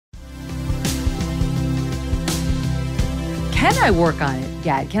can I work on it,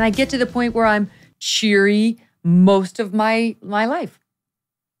 Gad? Can I get to the point where I'm cheery most of my life?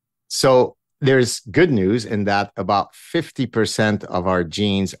 So there's good news in that about 50% of our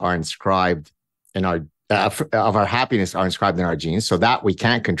genes are inscribed in our of our happiness are inscribed in our genes, so that we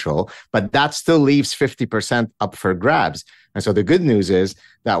can't control, but that still leaves 50% up for grabs. And so the good news is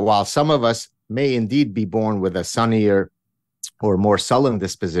that while some of us may indeed be born with a sunnier or more sullen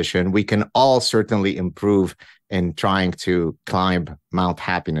disposition, we can all certainly improve in trying to climb Mount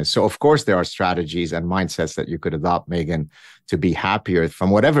Happiness. So of course, there are strategies and mindsets that you could adopt, Megyn, to be happier from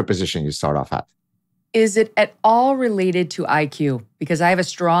whatever position you start off at. Is it at all related to IQ? Because I have a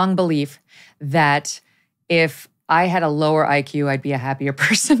strong belief that if I had a lower IQ, I'd be a happier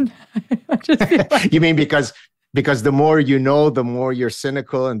person. You mean because the more you know, the more you're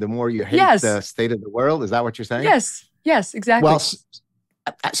cynical and the more you hate the state of the world? Is that what you're saying? Yes, exactly. Well,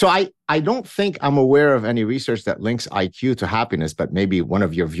 so I don't think I'm aware of any research that links IQ to happiness, but maybe one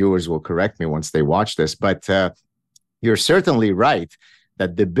of your viewers will correct me once they watch this. But you're certainly right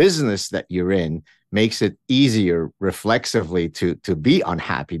that the business that you're in makes it easier reflexively to be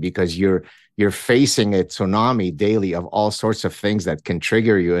unhappy because you're facing a tsunami daily of all sorts of things that can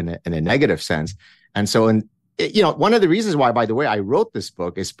trigger you in a negative sense. And so, one of the reasons why, by the way, I wrote this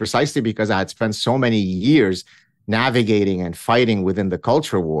book is precisely because I had spent so many years navigating and fighting within the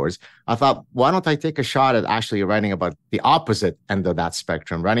culture wars. I thought, why don't I take a shot at actually writing about the opposite end of that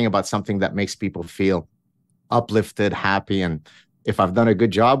spectrum, writing about something that makes people feel uplifted, happy. And if I've done a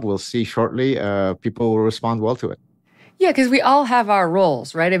good job, we'll see shortly, people will respond well to it. Yeah, because we all have our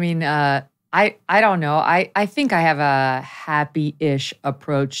roles, right? I mean, I don't know. I think I have a happy-ish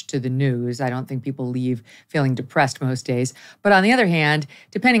approach to the news. I don't think people leave feeling depressed most days. But on the other hand,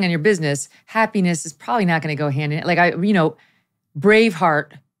 depending on your business, happiness is probably not going to go hand in hand. Like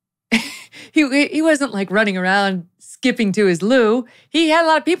Braveheart, he wasn't like running around skipping to his loo. He had a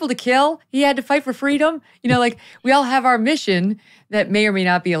lot of people to kill. He had to fight for freedom. We all have our mission that may or may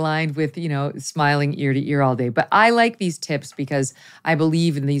not be aligned with, smiling ear to ear all day. But I like these tips because I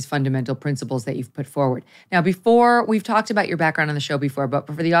believe in these fundamental principles that you've put forward. Now, before, we've talked about your background on the show before, but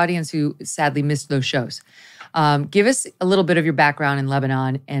for the audience who sadly missed those shows, give us a little bit of your background in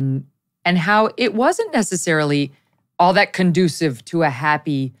Lebanon and how it wasn't necessarily all that conducive to a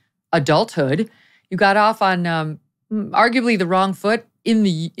happy adulthood. You got off on arguably the wrong foot in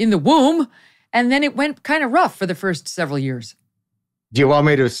the womb, and then it went kind of rough for the first several years. Do you want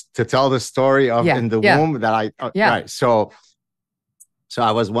me to tell the story of in the womb that I? Right. So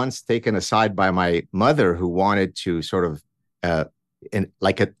I was once taken aside by my mother, who wanted to sort of,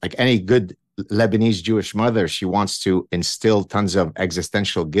 like any good Lebanese Jewish mother, she wants to instill tons of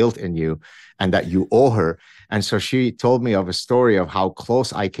existential guilt in you, and that you owe her. And so she told me of a story of how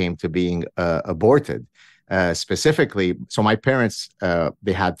close I came to being aborted. Specifically, so my parents,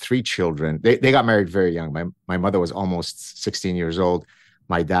 they had 3 children. They got married very young. My mother was almost 16 years old.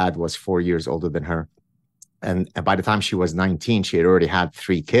 My dad was 4 years older than her. And by the time she was 19, she had already had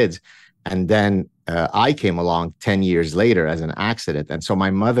 3 kids. And then I came along 10 years later as an accident. And so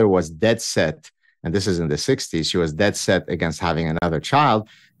my mother was dead set, and this is in the 60s, she was dead set against having another child.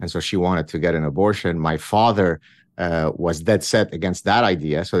 And so she wanted to get an abortion. My father was dead set against that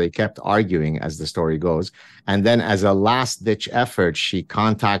idea. So they kept arguing, as the story goes. And then as a last-ditch effort, she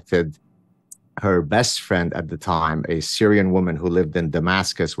contacted her best friend at the time, a Syrian woman who lived in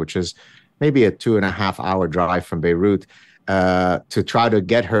Damascus, which is maybe a 2.5-hour drive from Beirut, to try to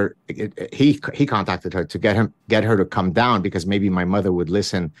get her. He contacted her to get her to come down, because maybe my mother would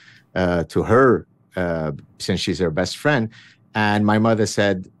listen to her, since she's her best friend. And my mother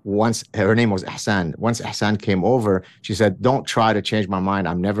said, once, her name was Ihsan. Once Ihsan came over, she said, "Don't try to change my mind.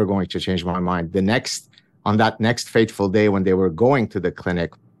 I'm never going to change my mind." On that next fateful day when they were going to the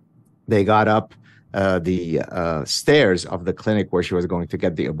clinic, they got up the stairs of the clinic where she was going to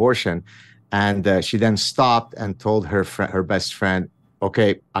get the abortion. And she then stopped and told her best friend,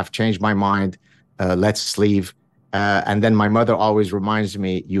 "Okay, I've changed my mind. Let's leave." And then my mother always reminds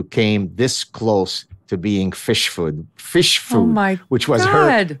me, "You came this close to being fish food," which was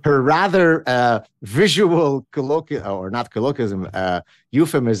her rather visual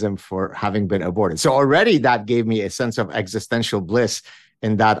euphemism for having been aborted. So already that gave me a sense of existential bliss,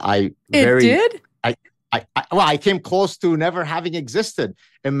 in that I came close to never having existed.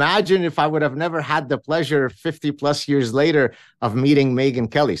 Imagine if I would have never had the pleasure 50 plus years later of meeting Megyn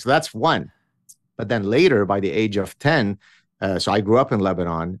Kelly. So that's one. But then later, by the age of 10, so I grew up in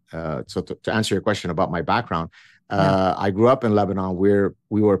Lebanon. So to answer your question about my background, I grew up in Lebanon, where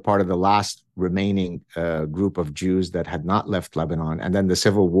we were part of the last remaining group of Jews that had not left Lebanon. And then the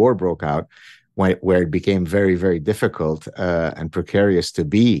civil war broke out. where it became very, very difficult and precarious to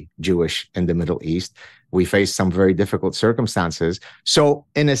be Jewish in the Middle East. We faced some very difficult circumstances. So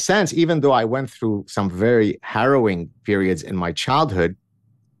in a sense, even though I went through some very harrowing periods in my childhood,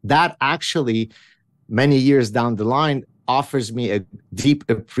 that actually, many years down the line, offers me a deep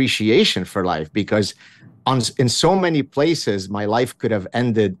appreciation for life, because in so many places, my life could have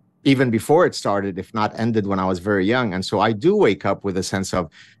ended even before it started, if not ended when I was very young. And so I do wake up with a sense of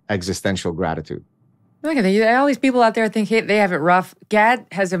existential gratitude. Look at that. All these people out there think they have it rough. Gad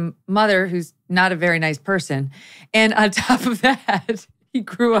has a mother who's not a very nice person. And on top of that, he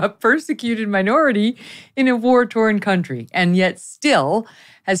grew up persecuted minority in a war-torn country, and yet still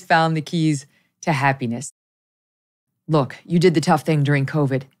has found the keys to happiness. Look, you did the tough thing during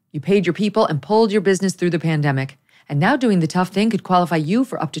COVID. You paid your people and pulled your business through the pandemic. And now doing the tough thing could qualify you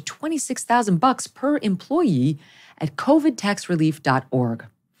for up to $26,000 per employee at covidtaxrelief.org.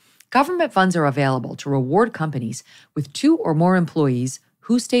 Government funds are available to reward companies with 2 or more employees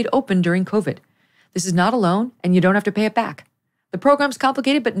who stayed open during COVID. This is not a loan, and you don't have to pay it back. The program's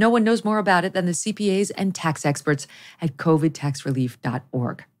complicated, but no one knows more about it than the CPAs and tax experts at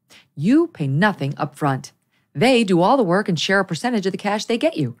covidtaxrelief.org. You pay nothing up front. They do all the work and share a percentage of the cash they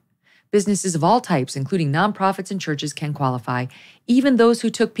get you. Businesses of all types, including nonprofits and churches, can qualify, even those who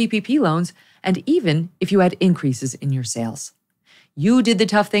took PPP loans, and even if you had increases in your sales. You did the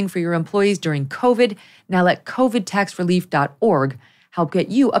tough thing for your employees during COVID. Now let covidtaxrelief.org help get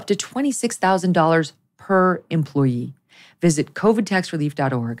you up to $26,000 per employee. Visit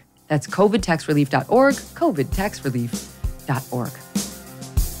covidtaxrelief.org. That's covidtaxrelief.org, covidtaxrelief.org.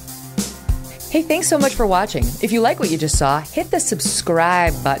 Hey, thanks so much for watching. If you like what you just saw, hit the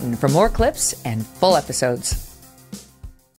subscribe button for more clips and full episodes.